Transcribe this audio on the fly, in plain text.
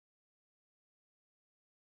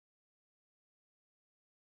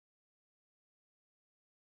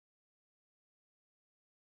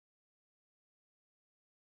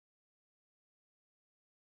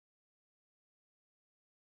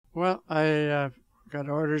Well, I got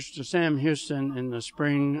orders to Sam Houston in the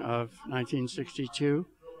spring of 1962.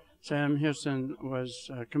 Sam Houston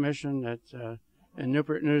was commissioned in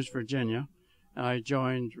Newport News, Virginia. I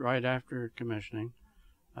joined right after commissioning.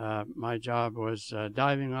 My job was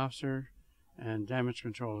diving officer and damage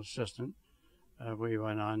control assistant. We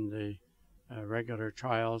went on the regular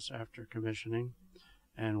trials after commissioning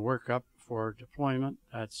and work up for deployment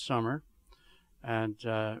that summer. And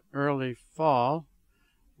early fall,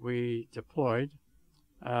 we deployed,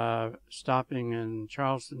 stopping in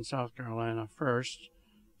Charleston, South Carolina first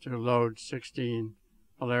to load 16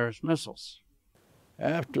 Polaris missiles.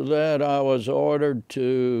 After that, I was ordered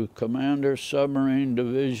to Commander Submarine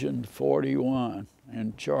Division 41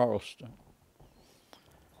 in Charleston.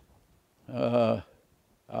 I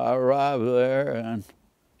arrived there, and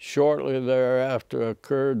shortly thereafter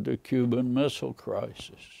occurred the Cuban Missile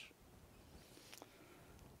Crisis.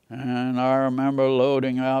 And I remember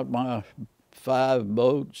loading out my 5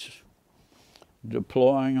 boats,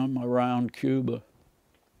 deploying them around Cuba.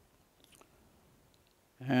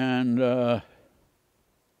 And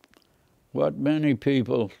what many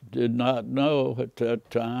people did not know at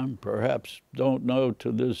that time, perhaps don't know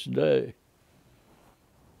to this day,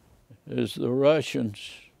 is the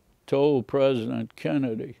Russians told President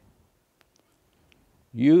Kennedy,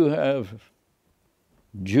 "You have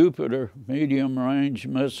Jupiter medium-range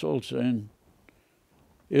missiles in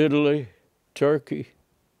Italy, Turkey,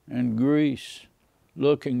 and Greece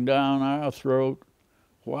looking down our throat.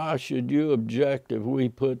 Why should you object if we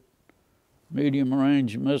put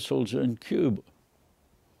medium-range missiles in Cuba?"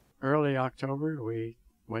 Early October, we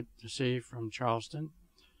went to sea from Charleston,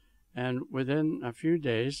 and within a few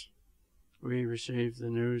days, we received the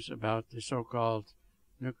news about the so-called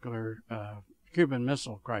nuclear Cuban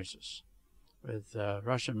Missile Crisis, with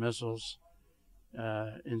Russian missiles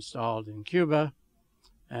installed in Cuba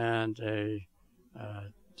and a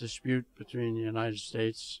dispute between the United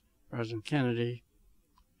States, President Kennedy,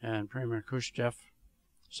 and Premier Khrushchev,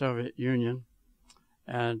 Soviet Union.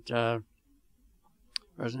 And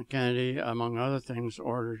President Kennedy, among other things,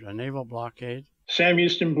 ordered a naval blockade. Sam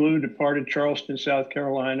Houston Blue departed Charleston, South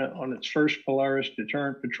Carolina on its first Polaris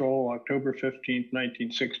deterrent patrol October 15,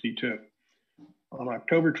 1962. On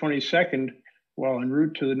October 22nd, while en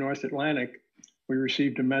route to the North Atlantic, we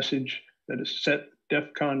received a message that is set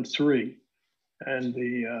DEFCON 3, and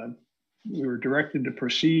we were directed to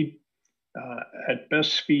proceed at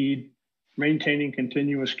best speed, maintaining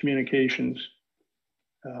continuous communications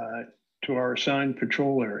to our assigned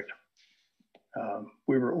patrol area.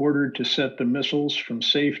 We were ordered to set the missiles from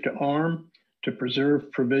safe to arm, to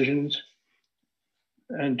preserve provisions,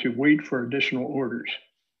 and to wait for additional orders.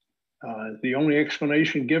 The only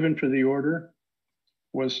explanation given for the order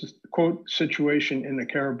was, quote, situation in the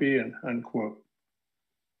Caribbean, unquote.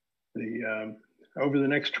 Over the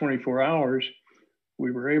next 24 hours,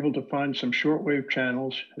 we were able to find some shortwave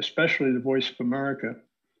channels, especially the Voice of America,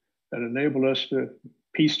 that enabled us to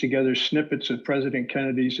piece together snippets of President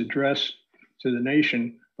Kennedy's address to the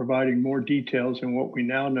nation, providing more details in what we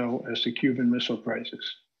now know as the Cuban Missile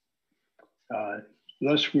Crisis.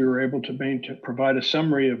 Thus, we were able to provide a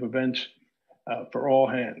summary of events for all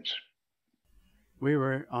hands. We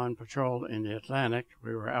were on patrol in the Atlantic.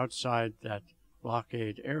 We were outside that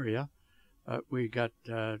blockade area. We got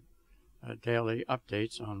daily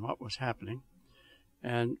updates on what was happening.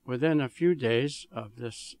 And within a few days of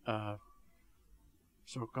this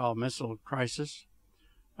so-called missile crisis,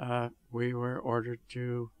 we were ordered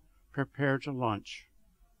to prepare to launch.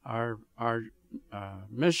 Our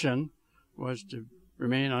mission was to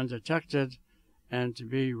remain undetected and to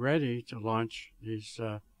be ready to launch these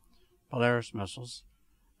Polaris missiles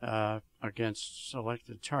against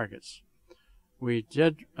selected targets. We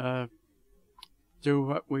did do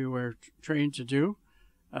what we were trained to do.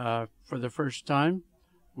 For the first time,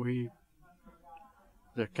 the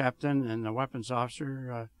captain and the weapons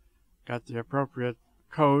officer got the appropriate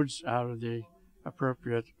codes out of the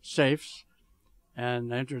appropriate safes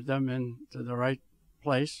and entered them into the right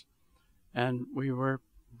place, and we were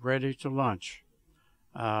ready to launch.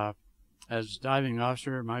 As diving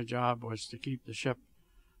officer, my job was to keep the ship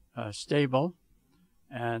stable,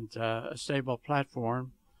 and a stable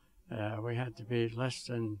platform. We had to be less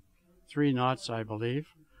than 3 knots, I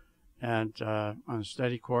believe, and on a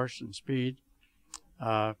steady course and speed.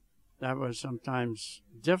 That was sometimes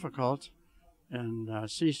difficult in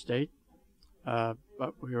sea state,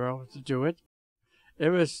 but we were able to do it. It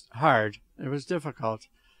was hard. It was difficult,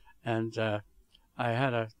 and I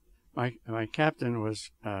had my captain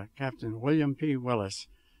was Captain William P. Willis,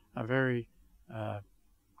 a very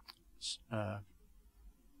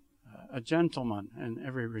a gentleman in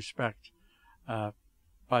every respect.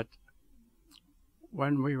 But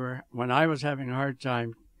when I was having a hard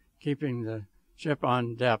time keeping the ship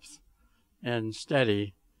on depth and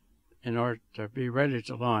steady in order to be ready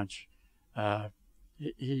to launch,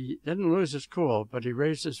 he didn't lose his cool, but he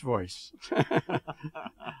raised his voice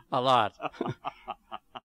a lot.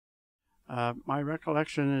 My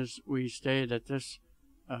recollection is we stayed at this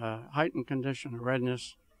heightened condition of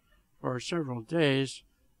readiness for several days,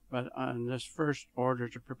 but on this first order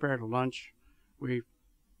to prepare to launch, we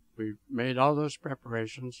made all those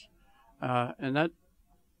preparations, and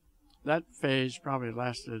that phase probably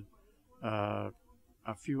lasted a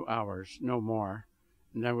few hours, no more,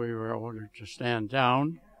 and then we were ordered to stand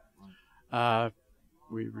down.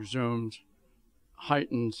 We resumed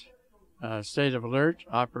heightened state of alert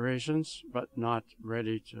operations, but not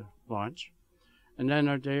ready to launch. And then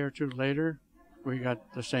a day or two later, we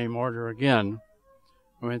got the same order again.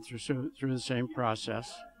 We went through the same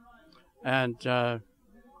process, and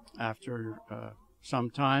after some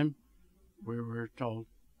time, we were told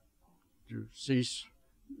to cease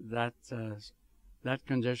that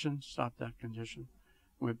condition, stop that condition.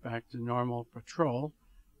 Went back to normal patrol,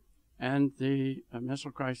 and the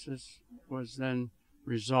missile crisis was then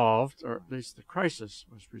resolved, or at least the crisis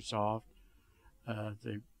was resolved.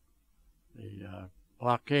 The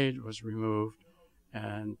blockade was removed,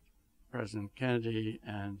 and President Kennedy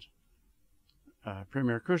and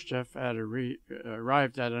Premier Khrushchev had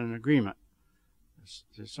arrived at an agreement.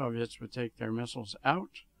 The Soviets would take their missiles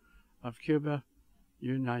out of Cuba. The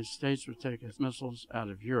United States would take its missiles out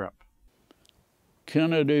of Europe.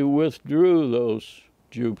 Kennedy withdrew those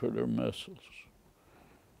Jupiter missiles,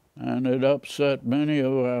 and it upset many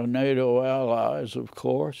of our NATO allies, of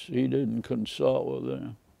course. He didn't consult with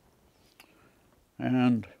them.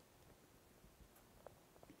 And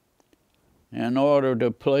in order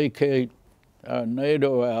to placate our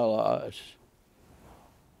NATO allies,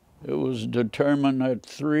 it was determined that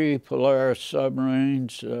 3 Polaris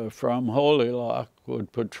submarines from Holy Lock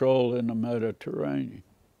would patrol in the Mediterranean.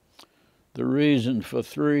 The reason for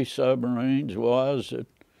 3 submarines was that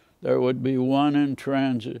there would be 1 in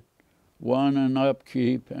transit, 1 in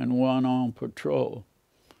upkeep, and 1 on patrol.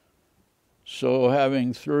 So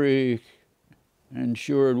having 3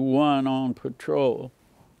 ensured 1 on patrol.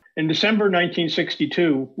 In December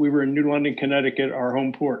 1962, we were in New London, Connecticut, our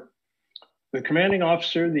home port. The commanding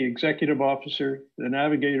officer, the executive officer, the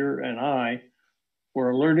navigator, and I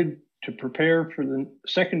were alerted to prepare for the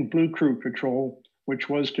second Blue Crew patrol, which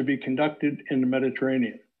was to be conducted in the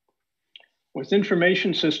Mediterranean. With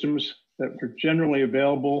information systems that were generally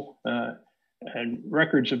available and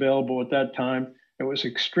records available at that time, it was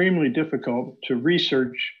extremely difficult to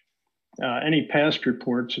research any past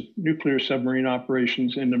reports of nuclear submarine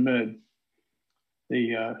operations in the Med.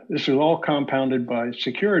 This was all compounded by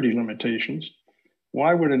security limitations.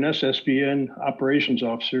 Why would an SSBN operations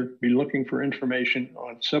officer be looking for information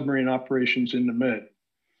on submarine operations in the Med?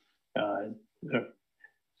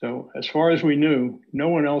 So as far as we knew, no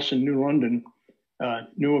one else in New London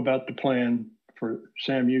knew about the plan for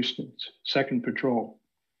Sam Houston's second patrol.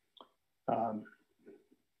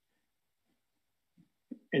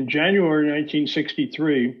 In January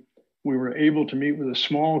 1963, we were able to meet with a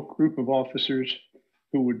small group of officers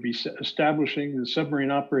who would be establishing the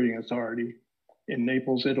Submarine Operating Authority in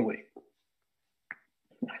Naples, Italy.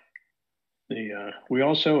 We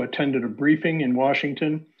also attended a briefing in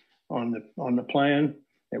Washington on the plan.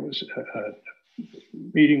 It was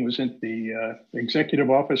meeting was in the executive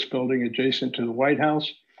office building adjacent to the White House.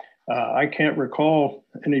 I can't recall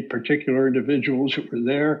any particular individuals who were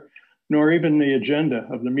there, nor even the agenda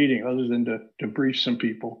of the meeting, other than to brief some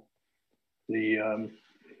people. It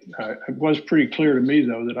was pretty clear to me,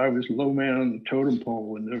 though, that I was low man on the totem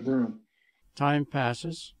pole in the room. Time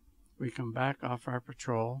passes. We come back off our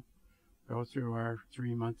patrol, go through our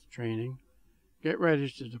 3-month training, get ready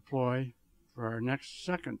to deploy for our next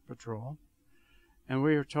second patrol. And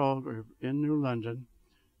we were told, we were in New London,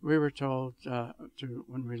 we were told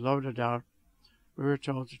when we loaded out, we were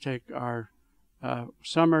told to take our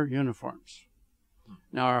summer uniforms.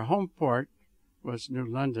 Now, our home port was New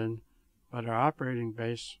London, but our operating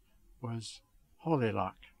base was Holy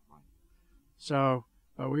Lock. So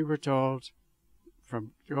we were told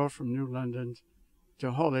go from New London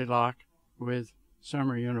to Holy Lock with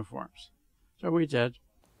summer uniforms. So we did.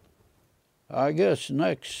 I guess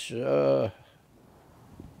next, I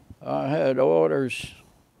had orders.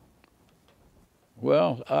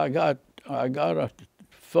 Well, I got a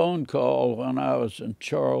phone call when I was in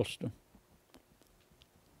Charleston,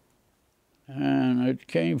 and it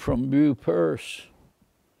came from Beaupers,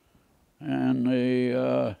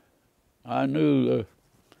 and I knew the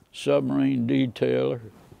submarine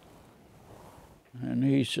detailer, and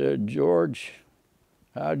he said, "George,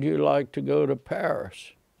 how'd you like to go to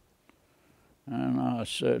Paris?" And I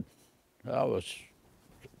said, I was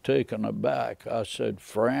taken aback. I said,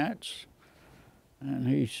 "France?" And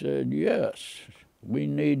he said, "Yes, we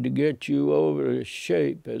need to get you over to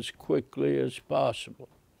shape as quickly as possible.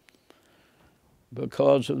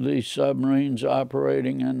 Because of these submarines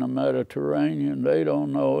operating in the Mediterranean, they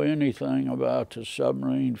don't know anything about the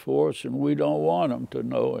submarine force, and we don't want them to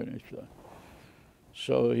know anything."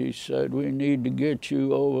 So he said, "We need to get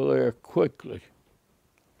you over there quickly."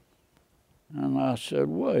 And I said,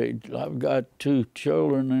 "Wait, I've got 2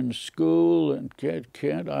 children in school, and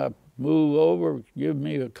can't I move over? Give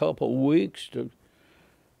me a couple weeks to,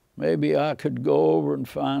 maybe I could go over and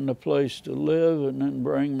find a place to live and then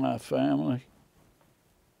bring my family."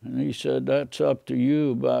 And he said, "That's up to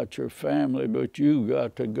you about your family, but you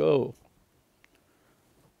got to go."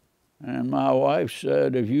 And my wife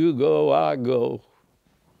said, "If you go, I go."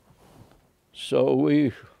 So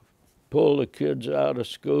we pulled the kids out of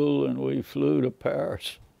school and we flew to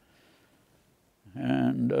Paris.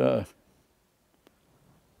 And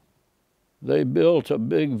they built a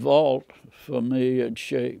big vault for me at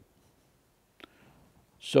Shape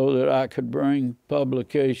so that I could bring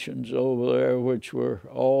publications over there, which were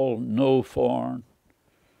all no foreign,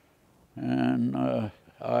 and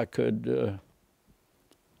I could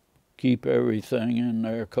keep everything in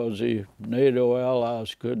there because the NATO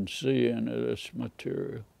allies couldn't see any of this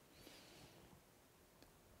material.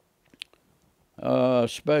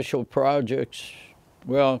 Special projects,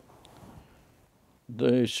 well,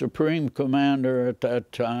 the Supreme Commander at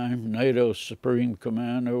that time, NATO's Supreme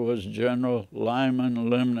Commander, was General Lyman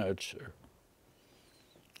Lemnitzer.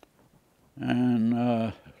 And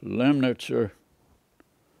Lemnitzer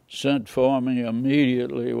sent for me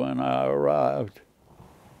immediately when I arrived.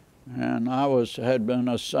 And I had been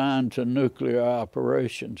assigned to nuclear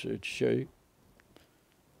operations at Shape.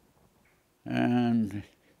 And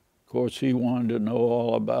of course he wanted to know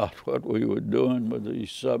all about what we were doing with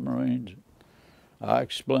these submarines. I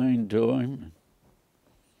explained to him.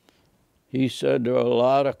 He said there were a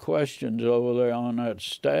lot of questions over there on that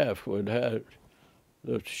staff. The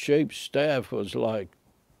Shape staff was like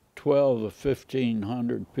 12 or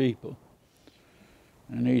 1,500 people.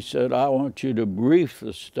 And he said, "I want you to brief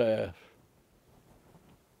the staff."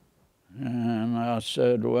 And I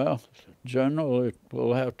said, "Well, General, it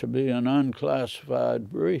will have to be an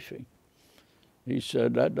unclassified briefing." He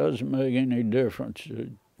said, "That doesn't make any difference,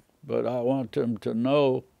 but I want them to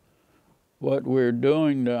know what we're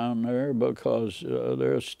doing down there because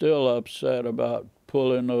they're still upset about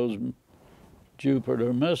pulling those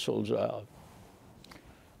Jupiter missiles out."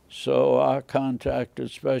 So I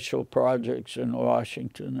contacted Special Projects in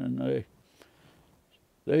Washington, and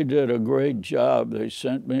they did a great job. They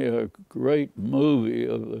sent me a great movie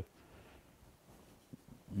of the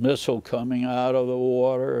missile coming out of the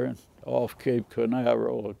water and off Cape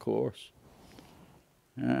Canaveral, of course.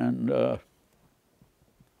 And a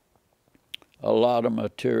lot of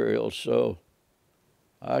material. So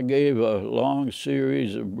I gave a long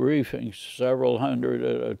series of briefings, several hundred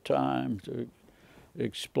at a time, to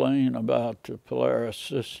explain about the Polaris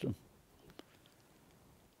system.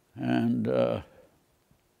 And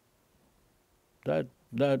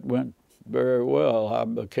that went very well. I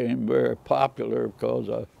became very popular because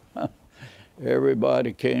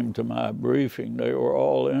everybody came to my briefing. They were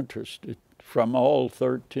all interested from all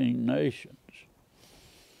 13 nations.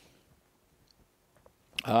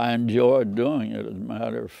 I enjoyed doing it, as a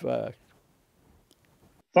matter of fact.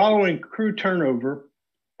 Following crew turnover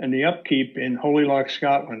and the upkeep in Holy Loch,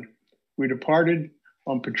 Scotland, we departed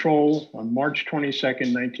on patrol on March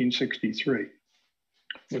 22nd, 1963,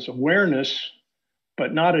 with awareness,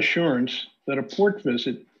 but not assurance, that a port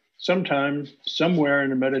visit sometime, somewhere in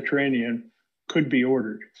the Mediterranean could be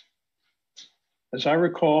ordered. As I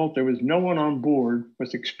recall, there was no one on board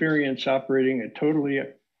with experience operating a totally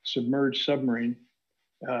submerged submarine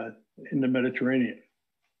in the Mediterranean.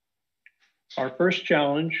 Our first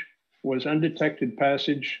challenge was undetected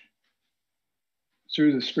passage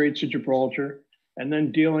through the Straits of Gibraltar, and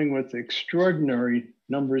then dealing with extraordinary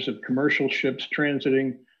numbers of commercial ships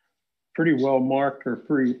transiting pretty well marked or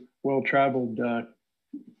pretty well traveled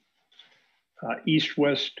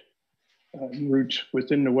east-west routes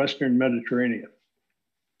within the Western Mediterranean.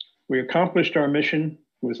 We accomplished our mission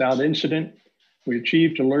without incident. We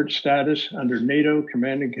achieved alert status under NATO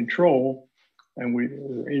command and control, and we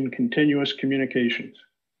were in continuous communications.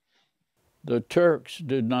 The Turks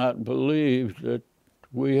did not believe that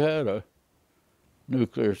we had a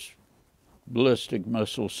nuclear ballistic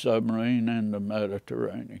missile submarine in the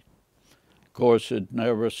Mediterranean. Of course, it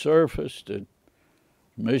never surfaced. Its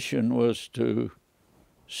mission was to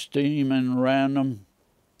steam in random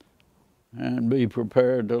and be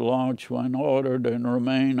prepared to launch when ordered and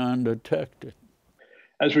remain undetected.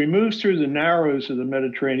 As we moved through the narrows of the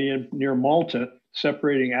Mediterranean near Malta,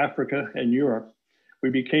 separating Africa and Europe, we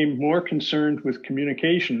became more concerned with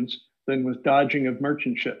communications than with dodging of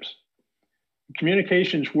merchant ships.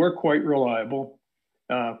 Communications were quite reliable,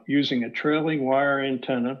 using a trailing wire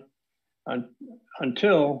antenna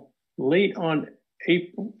until late on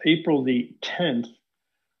April the 10th,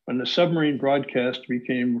 when the submarine broadcast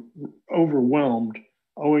became overwhelmed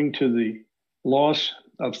owing to the loss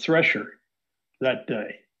of Thresher that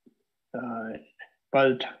day.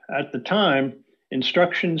 But at the time,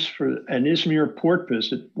 instructions for an Izmir port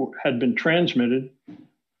visit had been transmitted,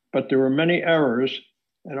 but there were many errors,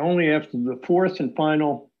 and only after the fourth and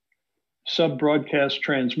final sub-broadcast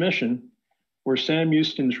transmission were Sam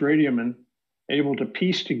Houston's radioman able to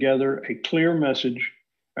piece together a clear message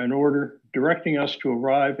and order directing us to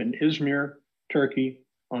arrive in Izmir, Turkey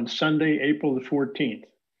on Sunday, April the 14th,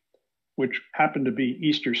 which happened to be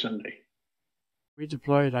Easter Sunday. We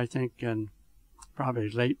deployed, I think, in probably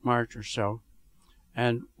late March or so,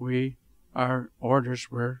 and our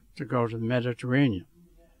orders were to go to the Mediterranean.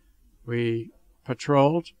 We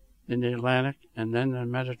patrolled in the Atlantic and then the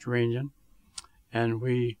Mediterranean, and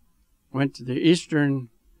we went to the eastern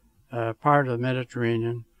part of the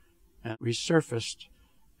Mediterranean, and we surfaced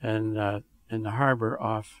in the harbor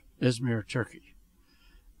off Izmir, Turkey.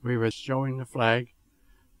 We were showing the flag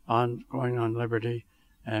going on liberty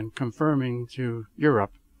and confirming to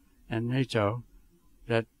Europe and NATO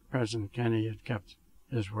that President Kennedy had kept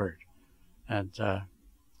his word. And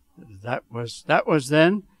that was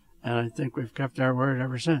then, and I think we've kept our word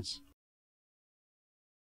ever since.